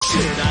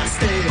Should I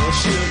stay or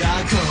should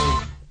I go?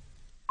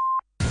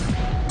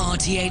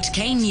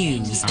 RTHK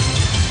News.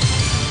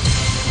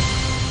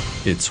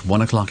 It's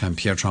 1 o'clock. I'm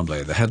Pierre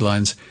Tremblay. The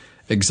headlines.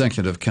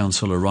 Executive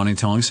Councillor Ronnie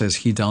Tong says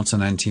he doubts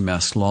an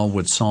anti-mask law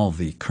would solve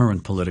the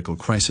current political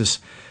crisis.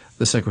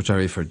 The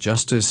Secretary for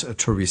Justice,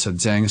 Teresa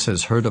Zhang,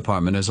 says her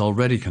department has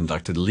already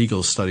conducted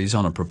legal studies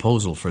on a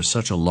proposal for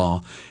such a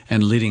law,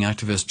 and leading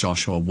activist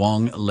Joshua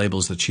Wong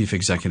labels the Chief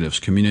Executive's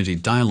community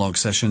dialogue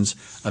sessions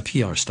a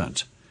PR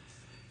stunt.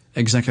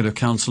 Executive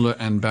Councillor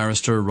and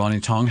Barrister Ronnie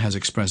Tong has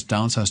expressed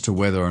doubts as to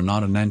whether or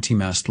not an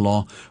anti-mask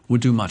law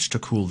would do much to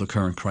cool the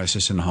current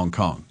crisis in Hong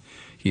Kong.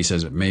 He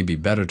says it may be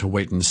better to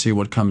wait and see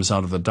what comes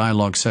out of the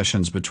dialogue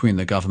sessions between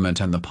the government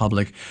and the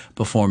public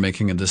before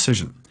making a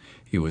decision.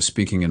 He was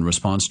speaking in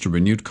response to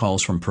renewed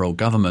calls from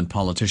pro-government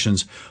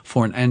politicians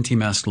for an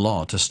anti-mask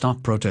law to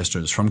stop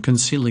protesters from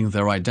concealing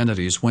their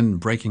identities when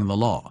breaking the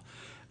law.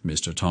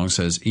 Mr. Tong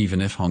says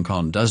even if Hong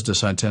Kong does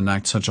decide to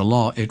enact such a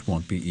law, it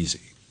won't be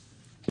easy.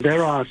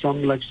 There are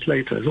some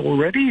legislators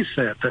already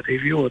said that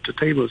if you were to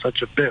table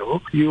such a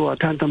bill, you are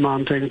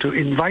tantamounting to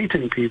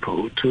inviting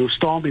people to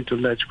storm into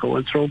LegCo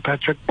and throw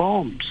Patrick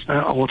bombs.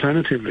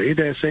 Alternatively,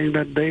 they're saying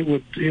that they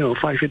would,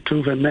 fight it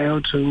tooth and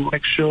nail to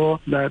make sure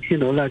that,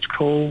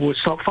 LegCo would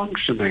stop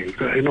functioning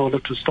in order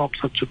to stop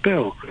such a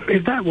bill.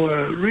 If that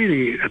were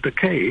really the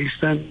case,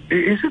 then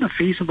is it a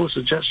feasible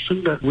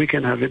suggestion that we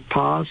can have it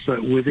passed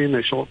within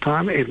a short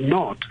time? If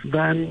not,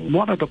 then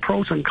what are the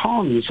pros and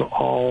cons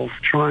of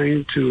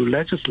trying to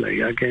legislate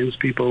against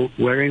people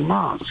wearing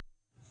masks?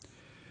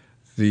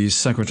 The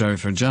Secretary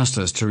for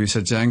Justice,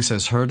 Teresa Zhang,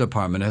 says her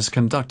department has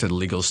conducted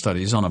legal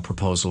studies on a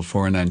proposal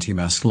for an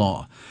anti-mask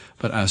law.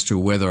 But as to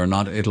whether or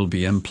not it'll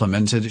be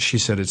implemented, she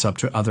said it's up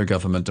to other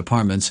government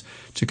departments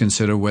to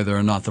consider whether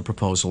or not the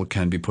proposal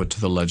can be put to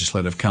the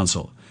Legislative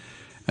Council.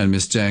 And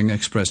Ms. Zhang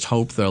expressed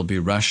hope there'll be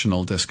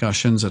rational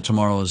discussions at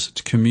tomorrow's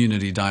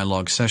community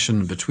dialogue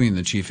session between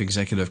the Chief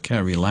Executive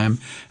Carrie Lam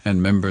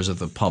and members of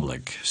the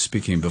public.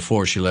 Speaking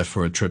before she left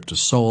for a trip to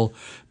Seoul,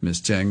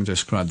 Ms. Zhang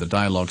described the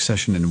dialogue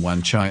session in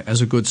Wan Chai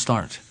as a good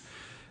start.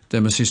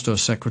 Demosisto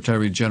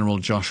Secretary General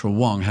Joshua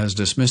Wong has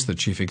dismissed the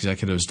Chief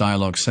Executive's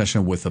dialogue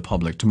session with the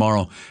public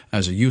tomorrow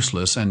as a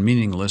useless and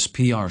meaningless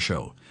PR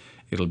show.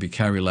 It'll be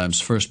Carrie Lam's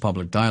first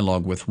public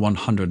dialogue with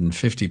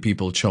 150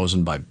 people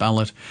chosen by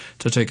ballot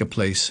to take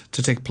place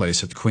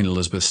at Queen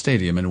Elizabeth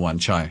Stadium in Wan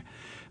Chai.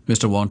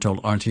 Mr. Wong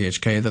told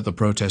RTHK that the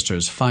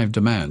protesters' 5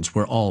 demands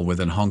were all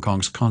within Hong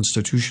Kong's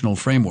constitutional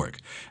framework,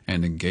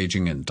 and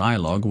engaging in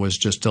dialogue was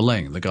just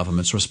delaying the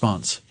government's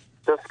response.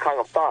 This kind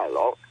of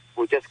dialogue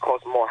will just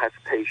cause more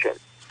hesitation.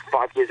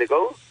 5 years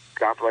ago,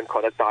 government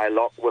conducted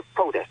dialogue with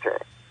protesters.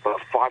 For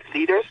 5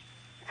 leaders,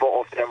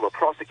 4 of them were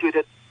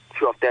prosecuted,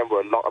 2 of them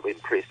were locked up in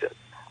prison.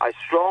 I'm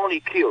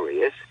strongly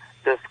curious,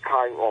 this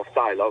kind of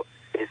dialogue,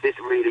 is this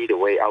really the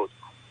way out?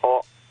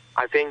 Or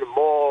I think the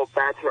more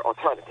better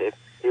alternative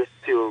is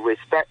to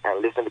respect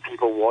and listen to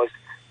people's voice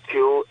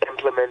to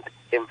implement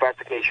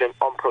investigation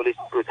on police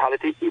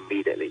brutality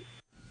immediately.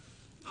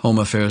 Home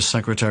Affairs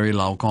Secretary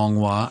Lau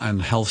Kong-wah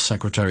and Health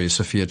Secretary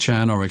Sophia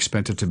Chan are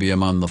expected to be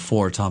among the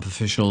 4 top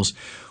officials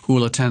who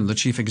will attend the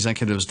Chief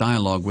Executive's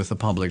dialogue with the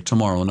public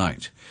tomorrow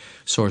night.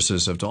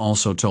 Sources have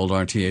also told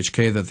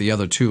RTHK that the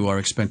other 2 are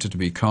expected to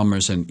be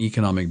Commerce and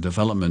Economic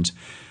Development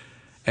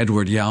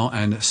Edward Yao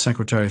and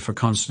Secretary for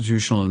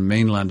Constitutional and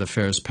Mainland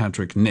Affairs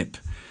Patrick Nip.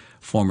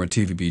 Former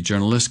TVB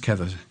journalist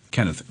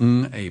Kenneth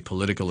Ng, a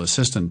political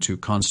assistant to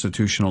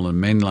Constitutional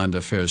and Mainland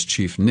Affairs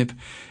Chief Nip,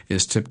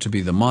 is tipped to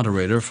be the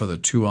moderator for the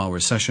 2-hour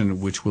session,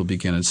 which will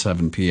begin at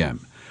 7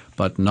 p.m.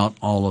 But not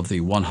all of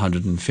the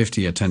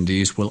 150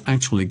 attendees will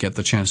actually get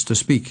the chance to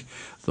speak.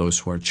 Those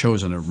who are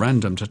chosen at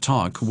random to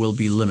talk will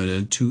be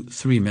limited to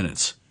 3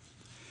 minutes.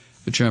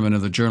 The chairman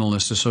of the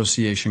Journalist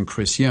Association,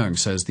 Chris Young,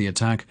 says the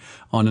attack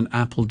on an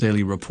Apple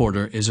Daily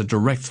reporter is a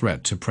direct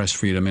threat to press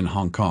freedom in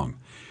Hong Kong.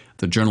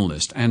 The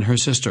journalist and her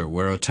sister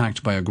were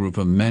attacked by a group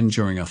of men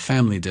during a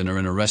family dinner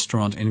in a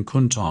restaurant in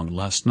Kwun Tong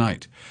last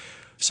night.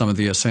 Some of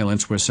the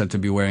assailants were said to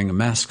be wearing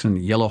masks and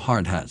yellow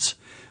hard hats.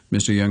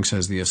 Mr. Young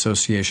says the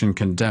association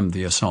condemned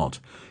the assault.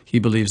 He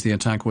believes the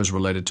attack was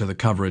related to the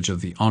coverage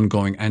of the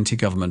ongoing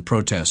anti-government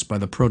protests by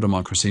the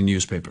Pro-Democracy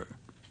newspaper.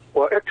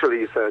 Well, actually,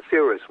 it's a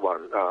serious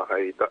one,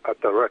 a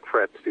direct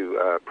threat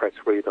to press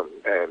freedom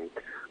and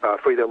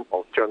freedom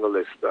of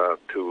journalists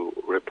to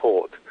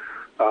report.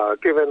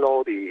 Given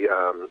all the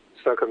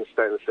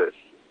circumstances,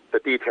 the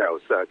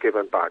details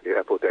given by the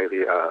Apple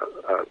Daily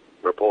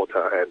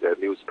reporter and the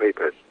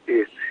newspapers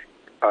is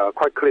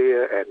quite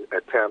clear and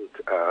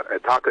a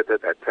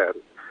targeted attempt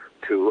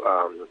to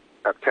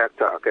attack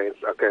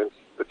against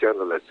the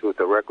journalists who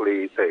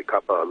directly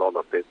cover a lot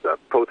of these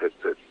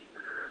protesters.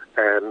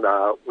 And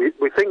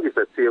we think it's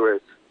a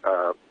serious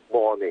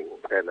warning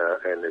and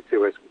a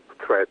serious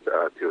threat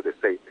to the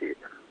safety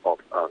of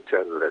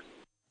journalists.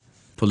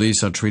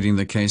 Police are treating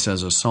the case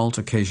as assault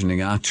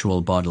occasioning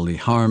actual bodily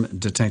harm.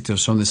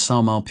 Detectives from the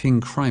Sao Mau Ping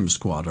Crime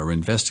Squad are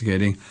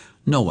investigating.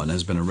 No one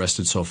has been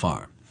arrested so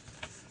far.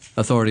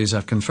 Authorities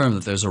have confirmed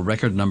that there's a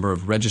record number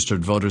of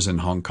registered voters in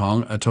Hong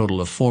Kong, a total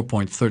of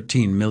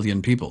 4.13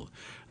 million people.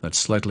 That's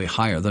slightly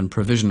higher than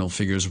provisional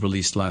figures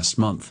released last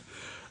month.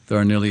 There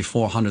are nearly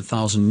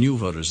 400,000 new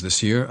voters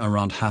this year,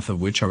 around half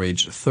of which are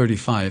aged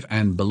 35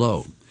 and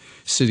below.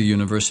 City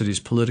University's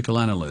political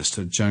analyst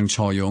Zhang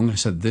Chaoyong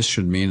said this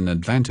should mean an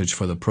advantage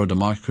for the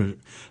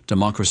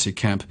pro-democracy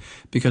camp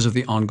because of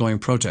the ongoing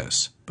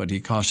protests. But he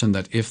cautioned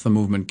that if the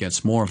movement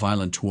gets more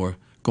violent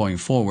going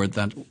forward,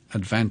 that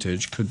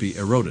advantage could be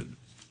eroded.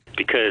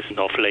 Because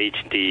of late,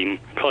 the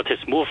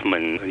protest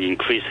movement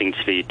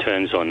increasingly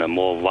turns on a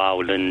more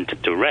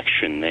violent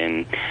direction,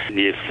 and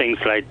if things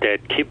like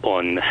that keep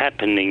on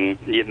happening,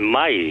 it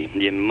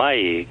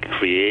might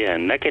create a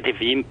negative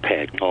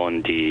impact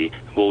on the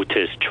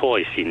voters'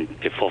 choice in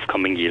the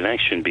forthcoming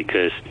election,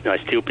 because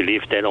I still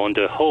believe that on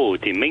the whole,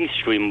 the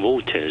mainstream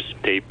voters,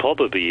 they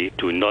probably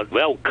do not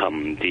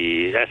welcome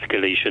the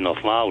escalation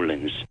of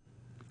violence.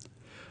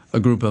 A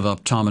group of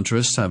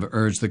optometrists have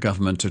urged the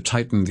government to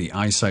tighten the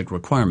eyesight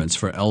requirements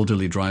for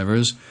elderly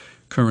drivers.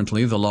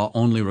 Currently, the law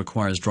only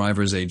requires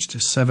drivers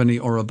aged 70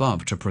 or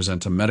above to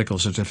present a medical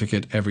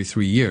certificate every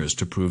 3 years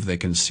to prove they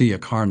can see a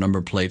car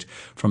number plate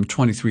from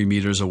 23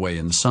 meters away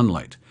in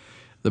sunlight.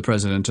 The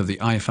president of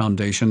the Eye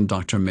Foundation,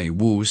 Dr. Mei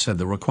Wu, said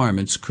the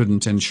requirements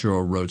couldn't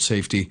ensure road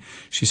safety.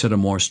 She said a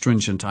more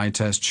stringent eye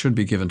test should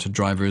be given to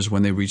drivers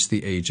when they reach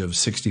the age of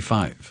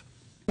 65.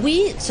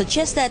 We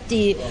suggest that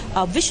the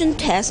vision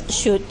test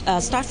should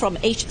start from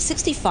age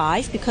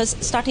 65, because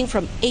starting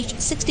from age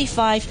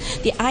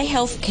 65, the eye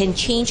health can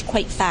change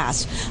quite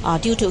fast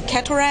due to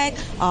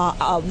cataract,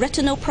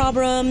 retinal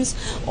problems,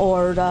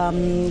 or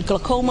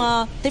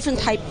glaucoma. Different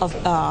type of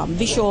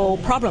visual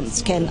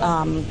problems can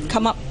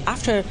come up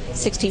after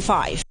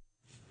 65.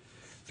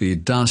 The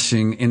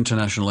Daxing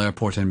International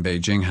Airport in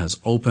Beijing has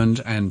opened,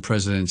 and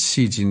President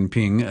Xi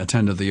Jinping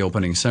attended the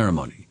opening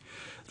ceremony.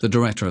 The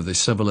director of the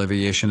Civil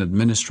Aviation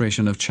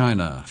Administration of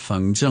China,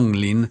 Feng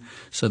Zhenglin,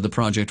 said the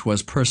project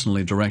was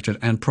personally directed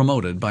and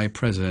promoted by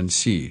President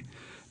Xi.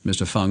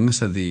 Mr. Feng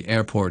said the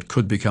airport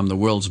could become the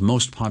world's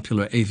most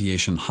popular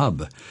aviation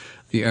hub.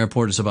 The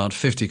airport is about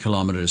 50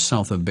 kilometers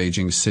south of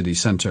Beijing's city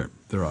center.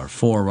 There are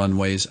 4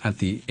 runways at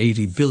the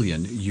 80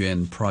 billion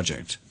yuan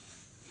project.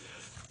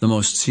 The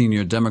most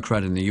senior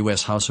Democrat in the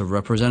U.S. House of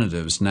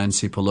Representatives,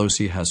 Nancy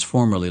Pelosi, has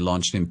formally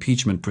launched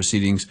impeachment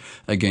proceedings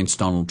against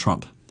Donald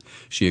Trump.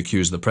 She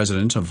accused the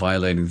president of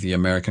violating the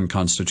American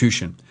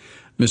Constitution.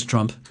 Ms.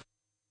 Trump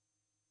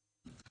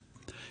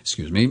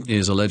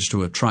is alleged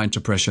to have tried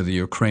to pressure the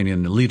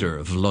Ukrainian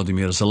leader,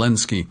 Volodymyr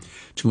Zelensky,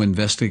 to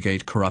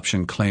investigate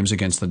corruption claims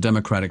against the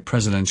Democratic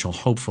presidential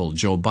hopeful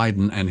Joe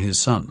Biden and his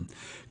son.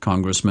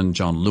 Congressman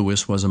John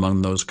Lewis was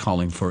among those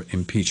calling for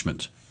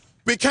impeachment.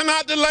 We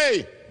cannot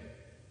delay.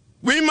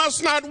 We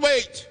must not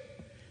wait.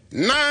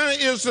 Now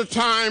is the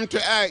time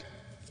to act.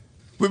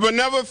 We will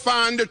never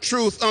find the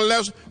truth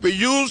unless we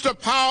use the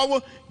power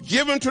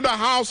given to the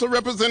House of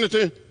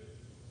Representatives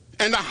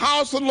and the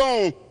House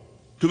alone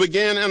to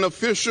begin an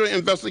official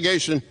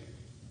investigation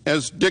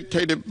as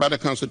dictated by the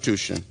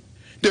Constitution.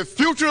 The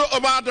future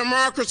of our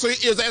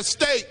democracy is at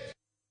stake.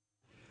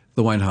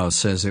 The White House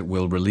says it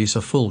will release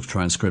a full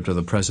transcript of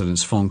the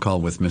president's phone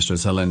call with Mr.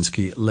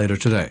 Zelensky later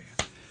today.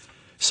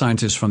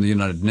 Scientists from the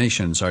United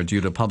Nations are due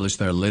to publish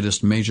their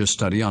latest major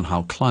study on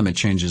how climate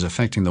change is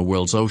affecting the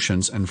world's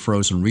oceans and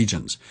frozen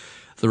regions.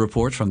 The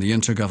report from the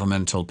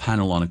Intergovernmental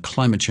Panel on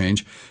Climate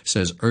Change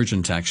says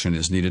urgent action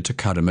is needed to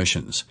cut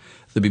emissions.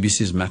 The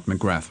BBC's Matt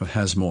McGrath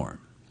has more.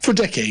 For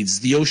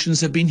decades, the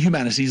oceans have been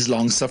humanity's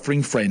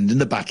long-suffering friend in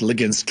the battle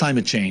against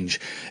climate change.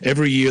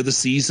 Every year, the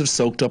seas have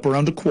soaked up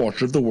around a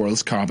quarter of the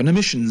world's carbon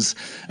emissions.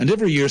 And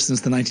every year since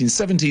the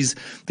 1970s,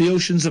 the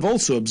oceans have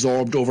also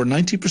absorbed over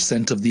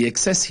 90% of the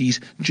excess heat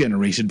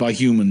generated by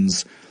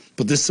humans.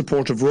 But this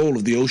supportive role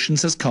of the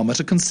oceans has come at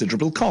a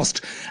considerable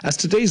cost, as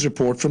today's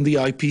report from the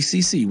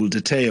IPCC will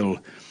detail.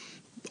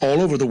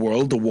 All over the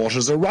world, the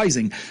waters are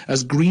rising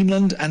as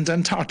Greenland and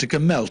Antarctica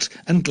melt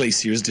and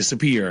glaciers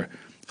disappear.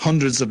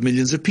 Hundreds of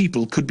millions of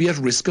people could be at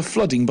risk of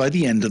flooding by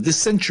the end of this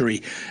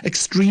century.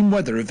 Extreme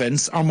weather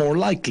events are more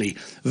likely.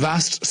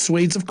 Vast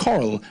swathes of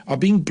coral are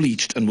being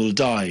bleached and will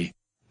die.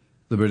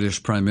 The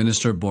British Prime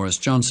Minister Boris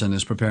Johnson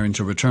is preparing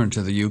to return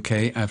to the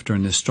UK after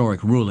an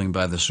historic ruling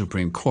by the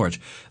Supreme Court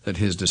that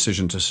his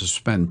decision to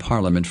suspend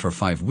Parliament for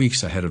 5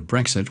 weeks ahead of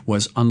Brexit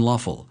was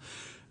unlawful.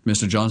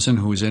 Mr. Johnson,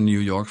 who is in New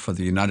York for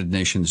the United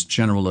Nations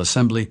General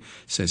Assembly,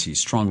 says he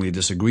strongly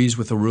disagrees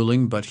with the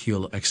ruling, but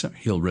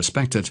he'll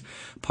respect it.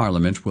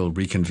 Parliament will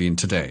reconvene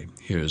today.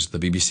 Here's the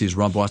BBC's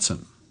Rob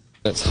Watson.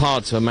 It's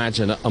hard to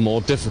imagine a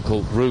more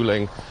difficult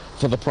ruling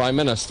for the Prime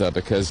Minister,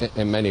 because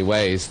in many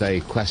ways they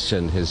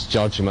questioned his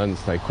judgment,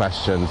 they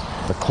questioned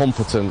the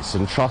competence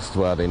and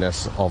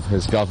trustworthiness of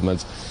his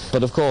government.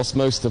 But of course,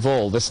 most of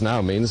all, this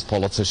now means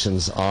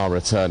politicians are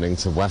returning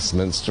to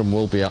Westminster and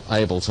will be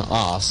able to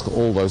ask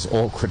all those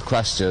awkward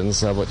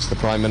questions which the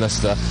Prime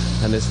Minister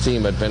and his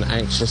team had been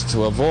anxious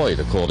to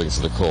avoid, according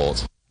to the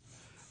court.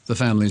 The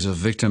families of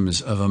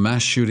victims of a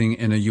mass shooting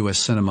in a U.S.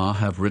 cinema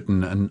have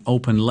written an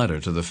open letter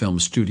to the film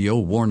studio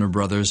Warner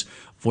Brothers,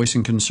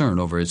 voicing concern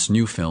over its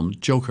new film,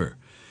 Joker.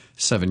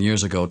 7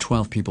 years ago,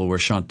 12 people were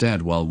shot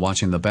dead while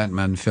watching the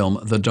Batman film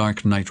The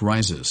Dark Knight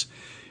Rises.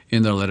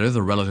 In their letter,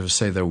 the relatives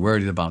say they're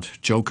worried about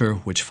Joker,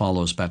 which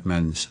follows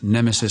Batman's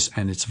nemesis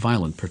and its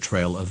violent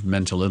portrayal of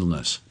mental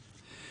illness.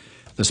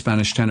 The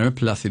Spanish tenor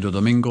Plácido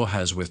Domingo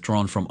has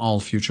withdrawn from all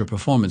future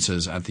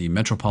performances at the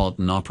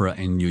Metropolitan Opera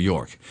in New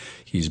York.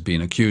 He's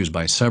been accused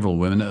by several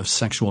women of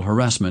sexual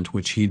harassment,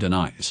 which he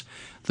denies.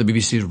 The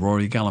BBC's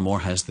Rory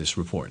Gallimore has this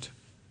report.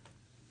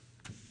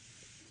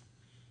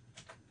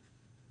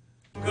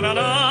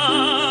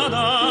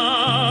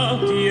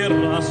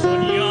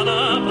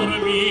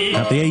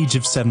 At the age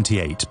of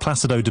 78,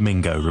 Plácido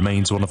Domingo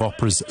remains one of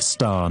opera's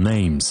star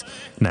names.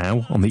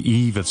 Now, on the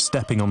eve of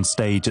stepping on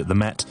stage at the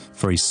Met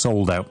for his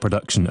sold-out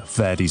production of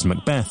Verdi's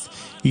Macbeth,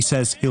 he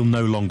says he'll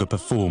no longer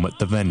perform at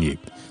the venue.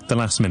 The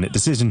last-minute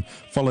decision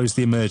follows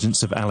the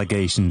emergence of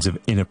allegations of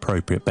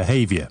inappropriate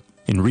behaviour.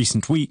 In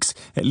recent weeks,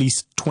 at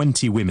least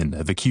 20 women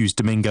have accused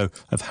Domingo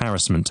of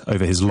harassment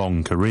over his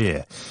long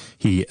career.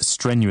 He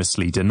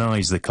strenuously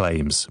denies the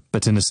claims,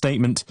 but in a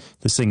statement,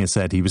 the singer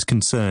said he was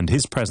concerned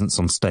his presence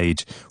on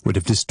stage would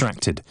have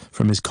distracted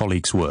from his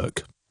colleagues'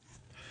 work.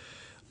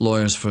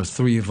 Lawyers for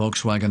 3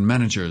 Volkswagen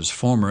managers,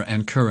 former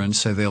and current,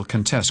 say they'll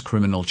contest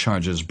criminal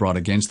charges brought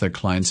against their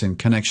clients in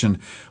connection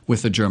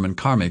with the German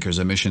carmaker's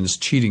emissions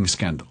cheating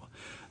scandal.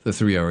 The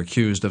 3 are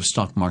accused of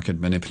stock market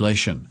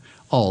manipulation.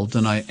 All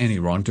deny any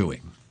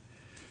wrongdoing.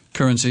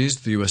 Currencies: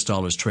 the US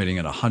dollar is trading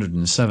at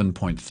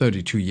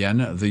 107.32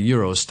 yen, the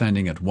euro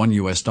standing at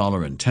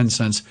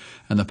 $1.10,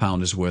 and the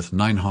pound is worth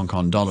 9 Hong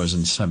Kong dollars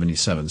and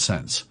 77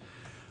 cents.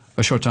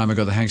 A short time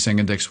ago, the Hang Seng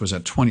Index was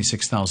at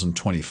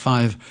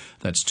 26,025.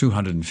 That's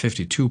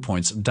 252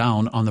 points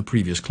down on the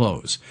previous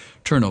close.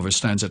 Turnover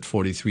stands at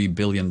 $43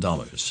 billion.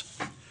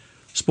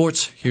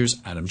 Sports,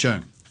 here's Adam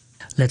Jung.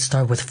 Let's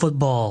start with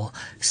football.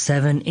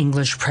 7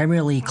 English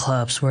Premier League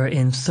clubs were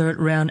in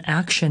third-round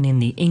action in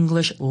the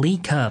English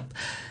League Cup.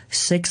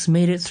 6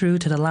 made it through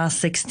to the last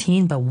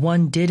 16, but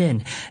 1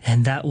 didn't,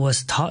 and that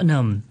was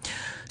Tottenham.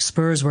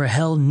 Spurs were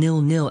held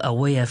 0-0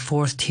 away at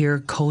 4th-tier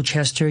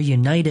Colchester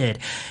United,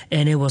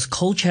 and it was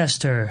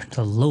Colchester,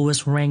 the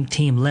lowest-ranked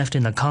team left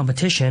in the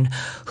competition,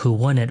 who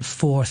won it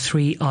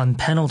 4-3 on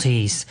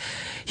penalties.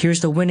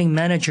 Here's the winning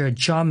manager,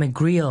 John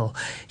McGreal.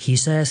 He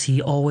says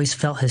he always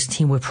felt his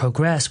team would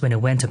progress when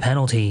it went to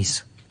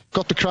penalties.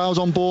 Got the crowd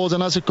on board,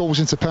 and as it goes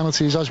into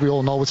penalties, as we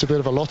all know, it's a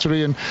bit of a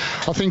lottery, and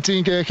I think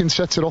Dean Gerken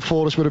sets it off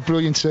for us with a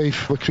brilliant save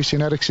where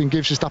Christian Eriksen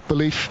gives us that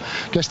belief,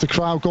 gets the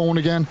crowd going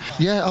again.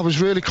 Yeah, I was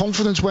really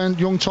confident when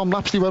young Tom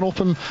Lapsley went up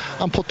and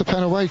put the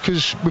pen away,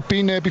 because we've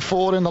been there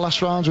before in the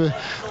last rounds with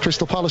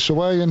Crystal Palace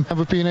away, and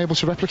we've been able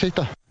to replicate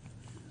that.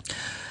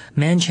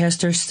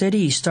 Manchester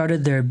City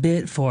started their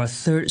bid for a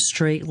 3rd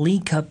straight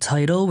League Cup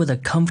title with a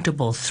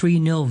comfortable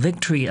 3-0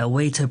 victory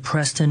away to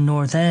Preston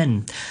North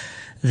End.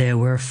 There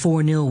were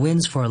 4-0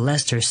 wins for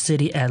Leicester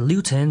City at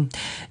Luton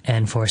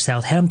and for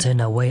Southampton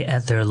away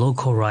at their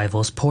local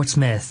rivals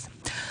Portsmouth.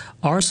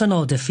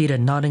 Arsenal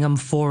defeated Nottingham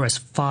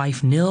Forest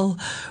 5-0.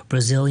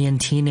 Brazilian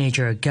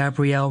teenager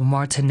Gabriel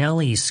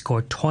Martinelli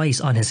scored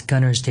twice on his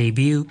Gunners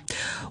debut.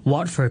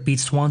 Watford beat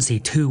Swansea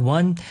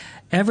 2-1.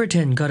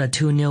 Everton got a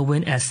 2-0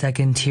 win at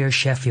 2nd-tier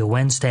Sheffield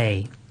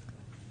Wednesday.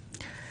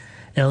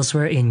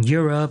 Elsewhere in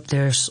Europe,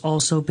 there's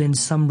also been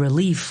some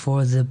relief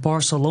for the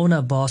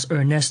Barcelona boss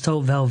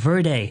Ernesto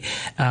Valverde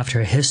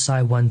after his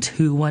side won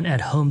 2-1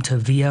 at home to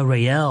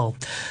Villarreal.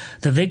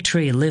 The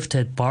victory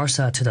lifted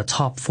Barca to the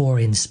top 4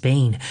 in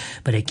Spain,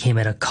 but it came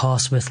at a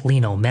cost with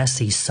Lionel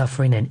Messi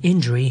suffering an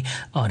injury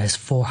on his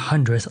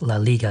 400th La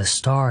Liga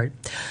start.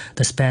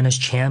 The Spanish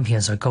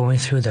champions are going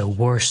through their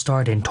worst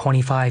start in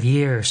 25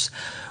 years.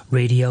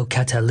 Radio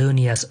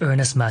Catalunia's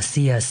Ernest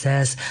Macia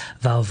says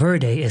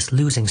Valverde is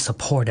losing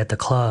support at the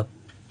club.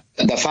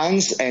 The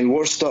fans and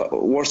worst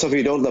of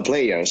it all, the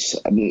players.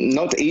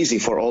 Not easy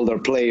for older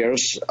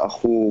players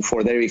who,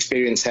 for their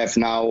experience, have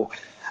now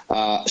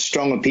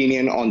strong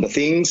opinion on the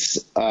things,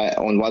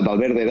 on what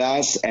Valverde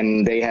does,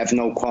 and they have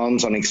no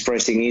qualms on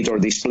expressing it or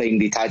displaying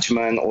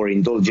detachment or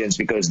indulgence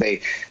because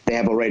they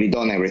have already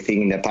done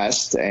everything in the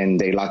past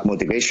and they lack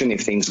motivation if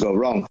things go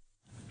wrong.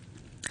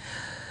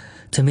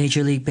 To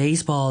Major League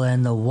Baseball,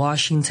 and the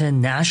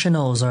Washington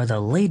Nationals are the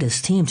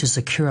latest team to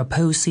secure a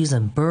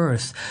postseason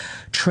berth.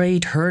 Trey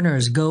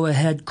Turner's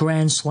go-ahead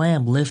grand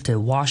slam lifted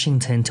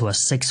Washington to a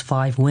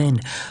 6-5 win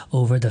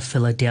over the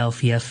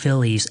Philadelphia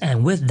Phillies,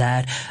 and with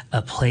that,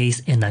 a place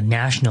in the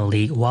National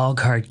League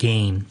wildcard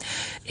game.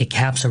 It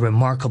caps a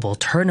remarkable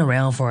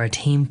turnaround for a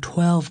team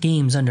 12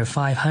 games under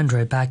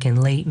 500 back in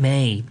late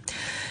May.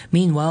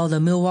 Meanwhile, the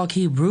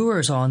Milwaukee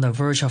Brewers are on the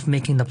verge of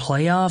making the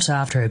playoffs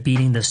after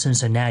beating the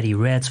Cincinnati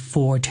Reds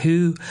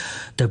 4-2.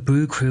 The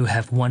Brew Crew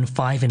have won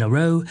 5 in a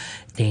row.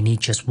 They need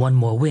just one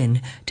more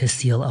win to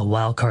seal a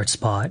wildcard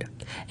spot.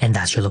 And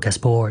that's your look at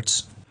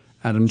sports.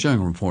 Adam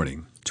Jung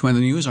reporting. To end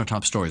the news, our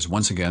top stories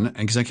once again.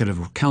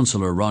 Executive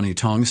Councillor Ronnie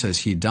Tong says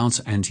he doubts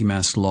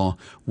anti-mask law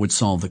would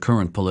solve the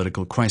current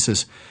political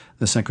crisis.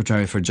 The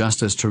Secretary for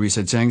Justice,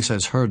 Teresa Zhang,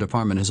 says her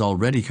department has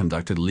already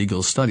conducted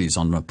legal studies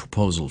on a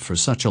proposal for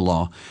such a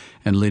law.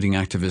 And leading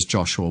activist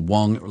Joshua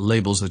Wong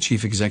labels the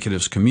Chief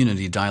Executive's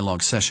community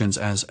dialogue sessions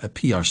as a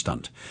PR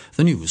stunt.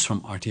 The news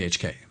from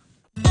RTHK.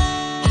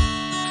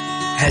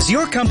 Has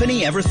your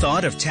company ever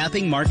thought of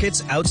tapping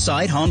markets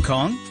outside Hong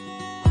Kong?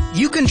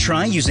 You can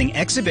try using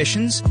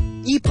exhibitions,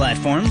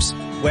 e-platforms,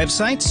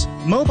 websites,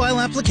 mobile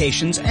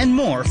applications, and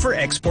more for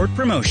export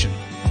promotion.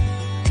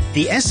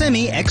 The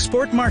SME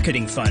Export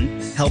Marketing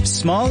Fund helps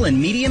small and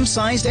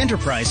medium-sized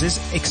enterprises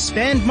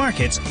expand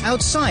markets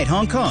outside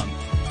Hong Kong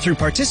through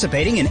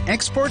participating in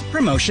export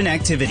promotion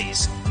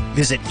activities.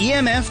 Visit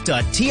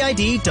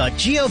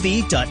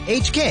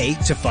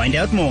emf.tid.gov.hk to find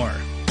out more.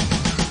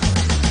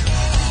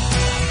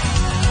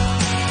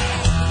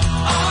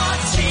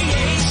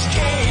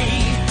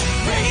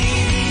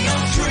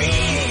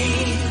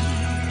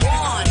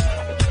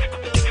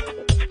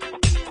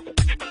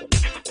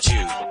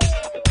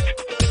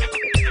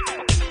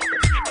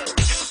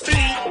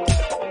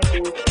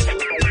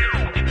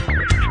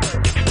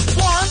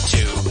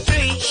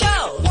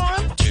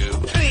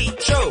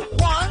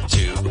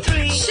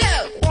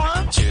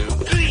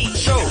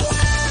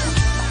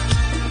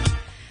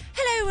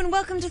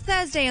 Welcome to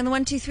Thursday on the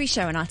 123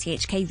 show on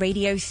RTHK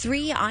Radio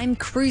 3. I'm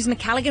Cruz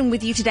McCalligan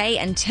with you today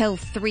until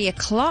 3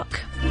 o'clock.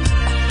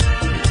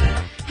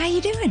 How you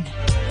doing?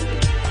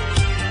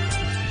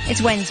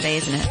 It's Wednesday,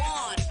 isn't it?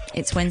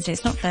 It's Wednesday.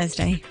 It's not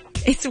Thursday.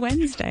 It's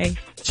Wednesday.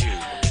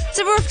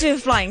 So we're off to a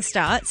flying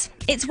start.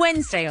 It's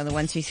Wednesday on the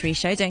 123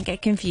 show. Don't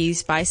get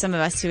confused by some of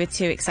us who are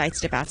too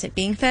excited about it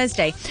being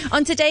Thursday.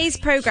 On today's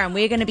programme,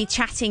 we're going to be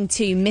chatting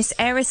to Miss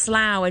Eris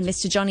Lau and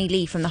Mr. Johnny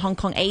Lee from the Hong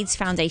Kong AIDS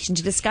Foundation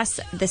to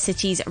discuss the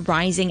city's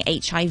rising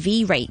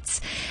HIV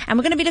rates. And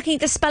we're going to be looking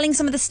at dispelling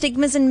some of the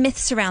stigmas and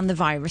myths around the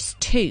virus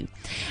too.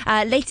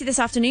 Later this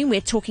afternoon,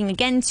 we're talking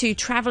again to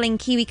travelling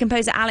Kiwi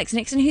composer Alex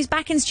Nixon, who's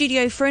back in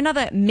studio for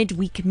another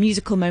midweek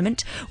musical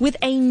moment with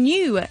a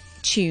new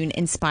tune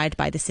inspired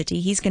by the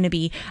city. He's going to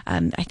be,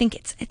 I think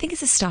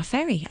it's a Star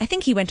Ferry. I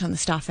think he went on the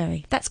Star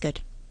Ferry. That's good.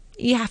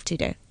 You have to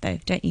though,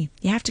 don't you?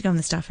 You have to go on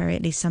the Star Ferry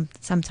at least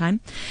sometime.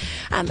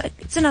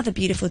 It's another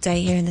beautiful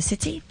day here in the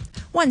city.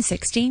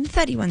 1:16,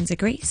 31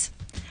 degrees.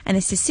 And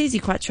this is Susie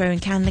Quattro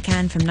and Can the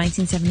Can from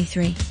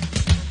 1973.